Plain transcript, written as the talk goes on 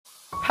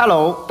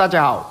Hello， 大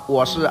家好，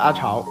我是阿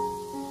朝。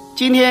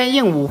今天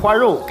用五花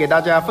肉给大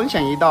家分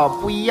享一道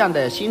不一样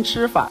的新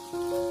吃法。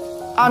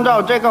按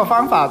照这个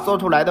方法做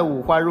出来的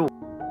五花肉，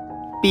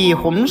比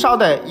红烧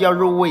的要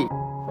入味，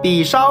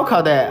比烧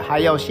烤的还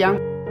要香。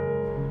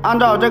按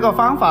照这个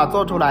方法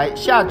做出来，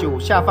下酒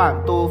下饭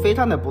都非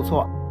常的不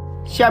错。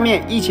下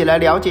面一起来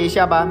了解一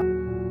下吧。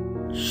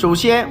首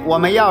先，我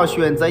们要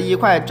选择一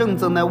块正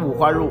宗的五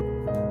花肉，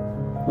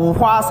五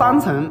花三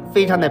层，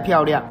非常的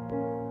漂亮。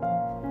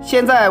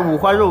现在五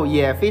花肉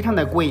也非常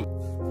的贵，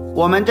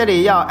我们这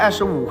里要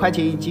25块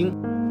钱一斤。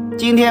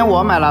今天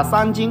我买了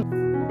3斤，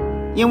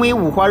因为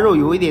五花肉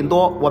有一点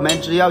多，我们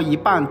只要一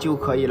半就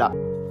可以了。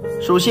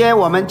首先，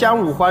我们将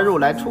五花肉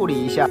来处理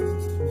一下，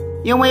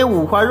因为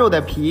五花肉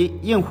的皮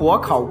用火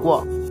烤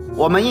过，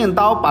我们用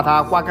刀把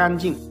它刮干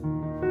净。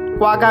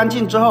刮干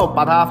净之后，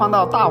把它放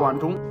到大碗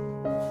中。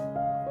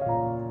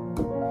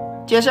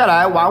接下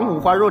来往五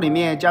花肉里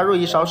面加入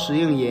1勺食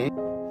用盐，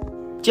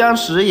将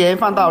食盐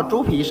放到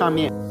猪皮上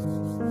面，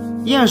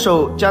用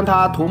手将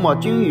它涂抹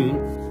均匀。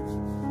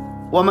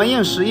我们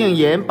用食用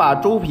盐把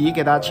猪皮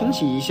给它清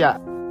洗一下，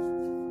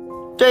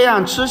这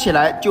样吃起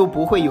来就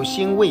不会有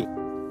腥味，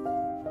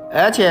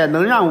而且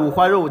能让五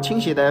花肉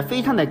清洗得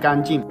非常的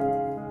干净，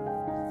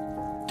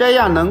这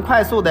样能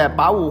快速的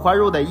把五花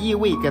肉的异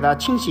味给它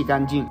清洗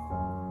干净。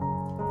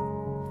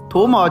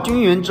涂抹均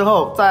匀之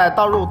后，再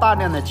倒入大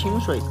量的清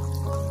水，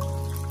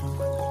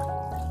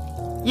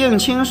用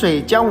清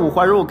水将五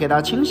花肉给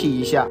它清洗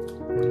一下，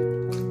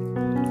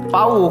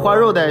把五花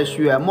肉的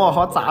血沫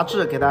和杂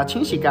质给它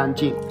清洗干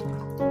净。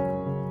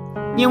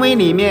因为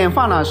里面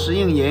放了食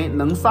用盐，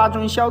能杀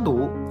菌消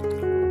毒，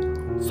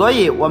所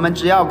以我们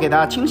只要给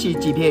它清洗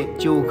几片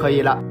就可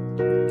以了。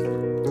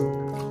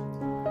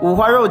五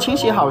花肉清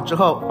洗好之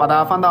后，把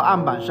它放到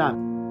案板上。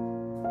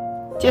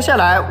接下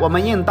来我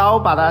们用刀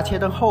把它切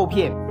成厚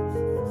片，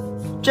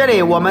这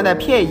里我们的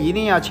片一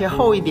定要切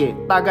厚一点，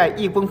大概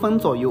1公分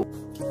左右。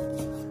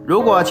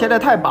如果切得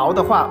太薄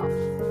的话，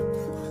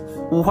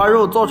五花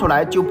肉做出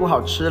来就不好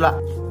吃了，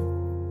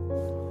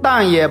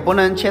但也不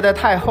能切得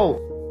太厚，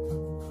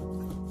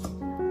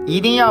一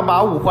定要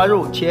把五花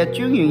肉切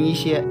均匀一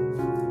些，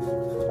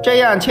这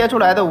样切出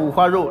来的五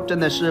花肉真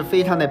的是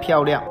非常的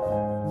漂亮。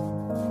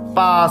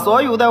把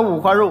所有的五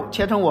花肉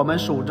切成我们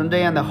手中这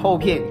样的厚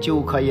片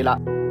就可以了。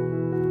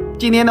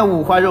今天的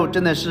五花肉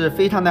真的是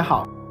非常的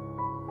好。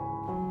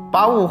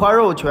把五花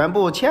肉全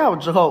部切好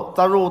之后，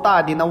倒入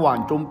大点的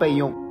碗中备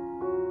用。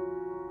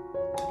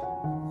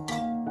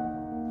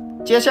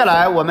接下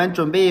来我们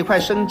准备一块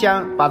生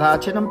姜，把它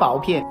切成薄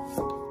片。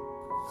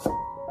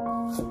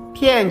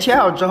片切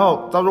好之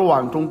后，倒入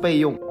碗中备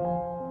用。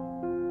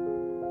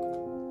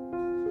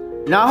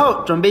然后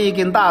准备一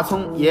根大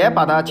葱，也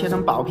把它切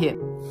成薄片。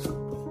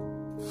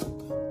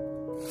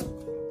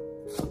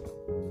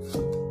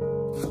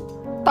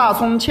大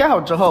葱切好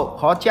之后，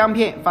和姜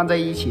片放在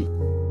一起。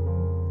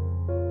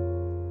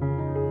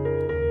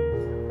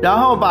然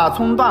后把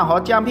葱段和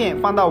姜片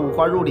放到五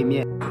花肉里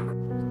面，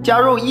加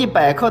入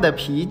100克的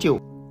啤酒，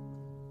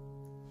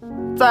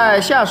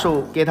再下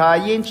手给它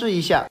腌制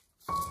一下。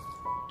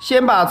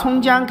先把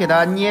葱姜给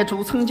它捏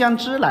出葱姜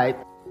汁来，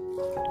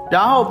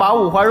然后把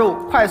五花肉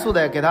快速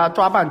的给它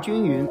抓拌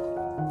均匀。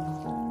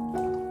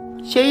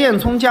先用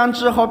葱姜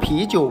汁和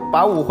啤酒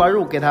把五花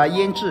肉给它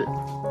腌制，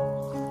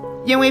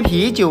因为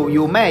啤酒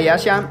有麦芽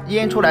香，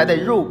腌出来的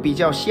肉比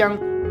较香。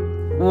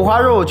五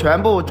花肉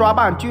全部抓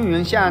拌均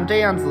匀，像这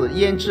样子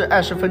腌制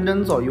20分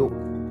钟左右。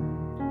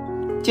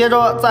接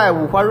着在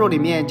五花肉里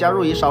面加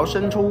入1勺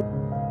生抽，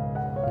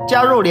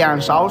加入2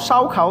勺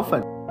烧烤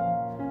粉，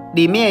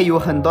里面有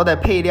很多的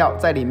配料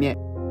在里面。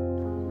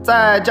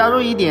再加入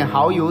一点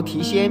蚝油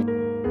提鲜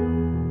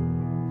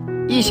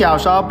，1小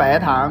勺白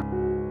糖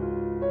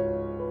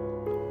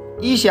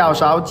，1小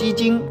勺鸡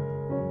精，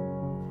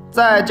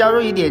再加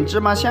入一点芝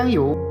麻香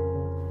油，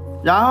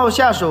然后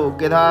下手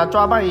给它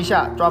抓拌一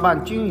下，抓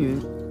拌均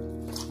匀，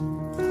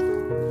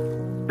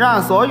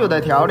让所有的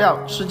调料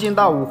吃进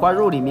到五花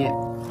肉里面。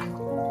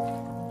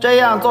这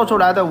样做出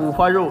来的五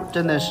花肉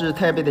真的是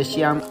特别的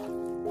香，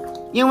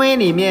因为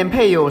里面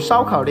配有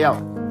烧烤料，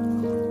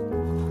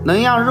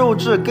能让肉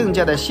质更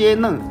加的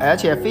鲜嫩，而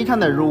且非常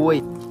的入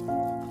味。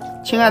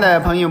亲爱的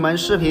朋友们，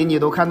视频你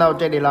都看到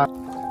这里了，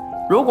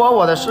如果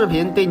我的视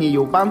频对你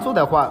有帮助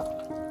的话，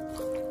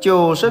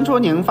就伸出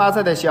您发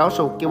财的小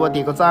手给我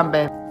点个赞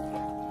呗。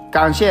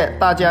感谢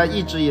大家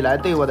一直以来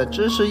对我的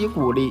支持与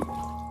鼓励。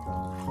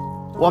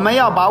我们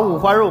要把五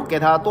花肉给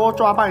它多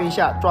抓拌一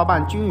下，抓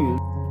拌均匀，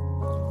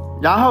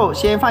然后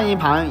先放一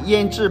旁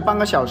腌制半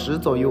个小时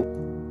左右。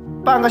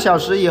半个小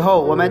时以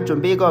后，我们准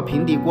备一个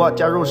平底锅，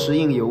加入食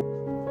用油。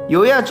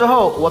油热之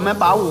后，我们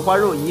把五花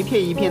肉一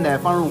片一片的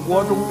放入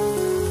锅中，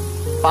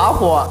把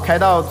火开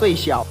到最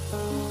小，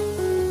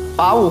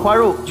把五花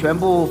肉全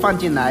部放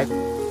进来，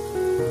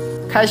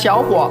开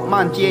小火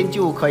慢煎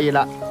就可以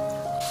了。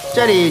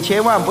这里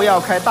千万不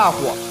要开大火，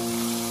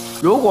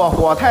如果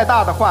火太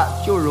大的话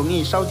就容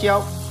易烧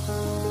焦，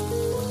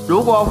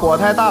如果火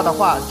太大的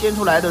话，煎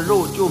出来的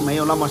肉就没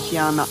有那么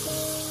香了。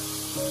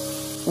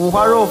五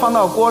花肉放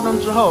到锅中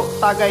之后，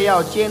大概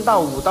要煎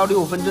到5到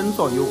6分钟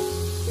左右。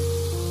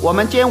我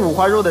们煎五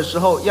花肉的时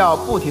候要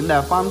不停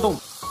的翻动，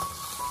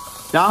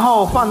然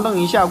后晃动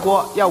一下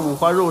锅，要五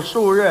花肉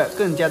受热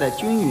更加的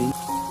均匀。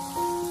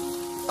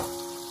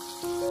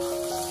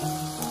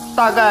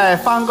大概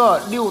翻个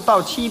6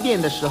到7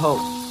遍的时候，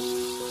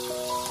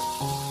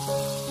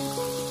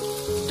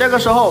这个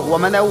时候我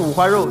们的五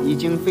花肉已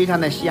经非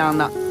常的香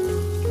了，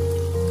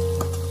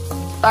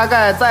大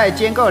概再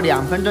煎个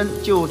2分钟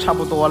就差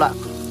不多了。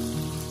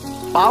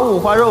把五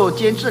花肉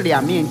煎至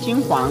两面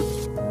金黄，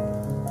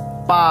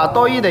把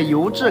多余的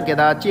油脂给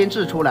它煎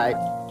制出来。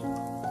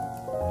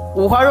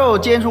五花肉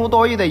煎出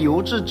多余的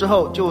油脂之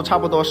后就差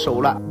不多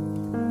熟了，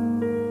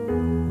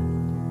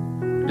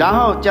然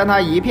后将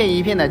它一片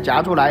一片的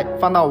夹出来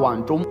放到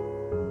碗中。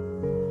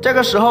这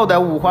个时候的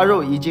五花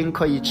肉已经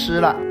可以吃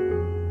了，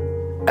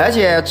而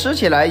且吃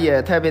起来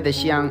也特别的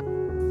香。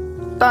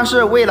但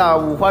是为了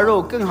五花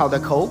肉更好的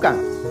口感，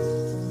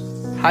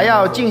还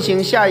要进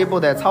行下一步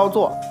的操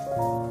作，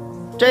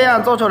这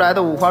样做出来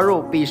的五花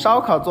肉比烧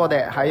烤做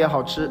的还要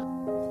好吃。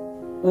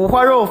五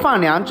花肉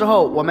放凉之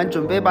后，我们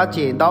准备把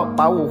剪刀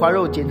把五花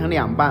肉剪成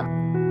2半，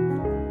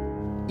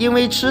因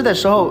为吃的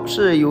时候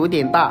是有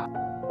点大。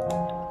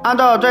按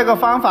照这个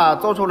方法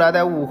做出来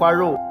的五花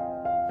肉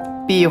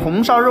比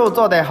红烧肉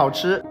做的好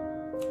吃，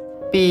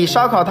比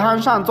烧烤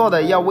摊上做的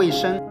要卫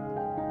生，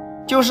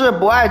就是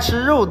不爱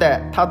吃肉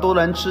的他都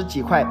能吃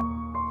几块。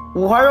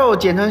五花肉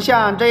剪成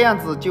像这样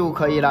子就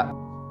可以了，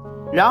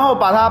然后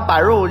把它摆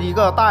入一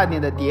个大一点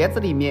的碟子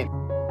里面，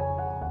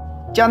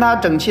将它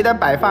整齐的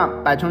摆放，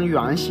摆成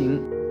圆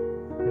形，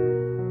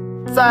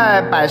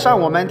再摆上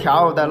我们调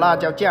好的辣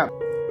椒酱。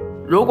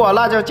如果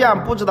辣椒酱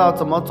不知道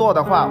怎么做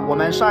的话，我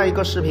们上一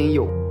个视频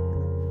有。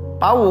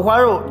把五花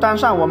肉沾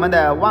上我们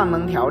的万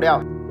能调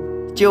料，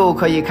就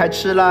可以开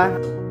吃啦。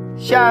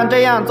像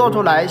这样做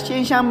出来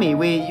鲜香美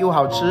味又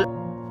好吃。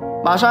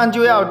马上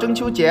就要中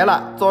秋节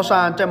了，做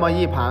上这么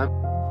一盘，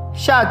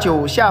下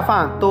酒下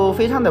饭都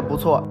非常的不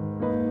错。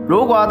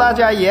如果大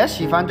家也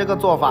喜欢这个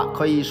做法，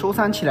可以收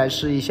藏起来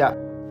试一下。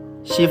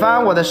喜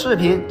欢我的视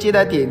频记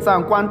得点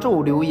赞关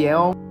注留言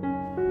哦，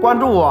关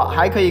注我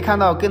还可以看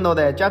到更多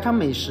的家常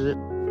美食。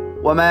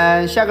我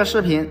们下个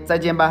视频再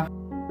见吧。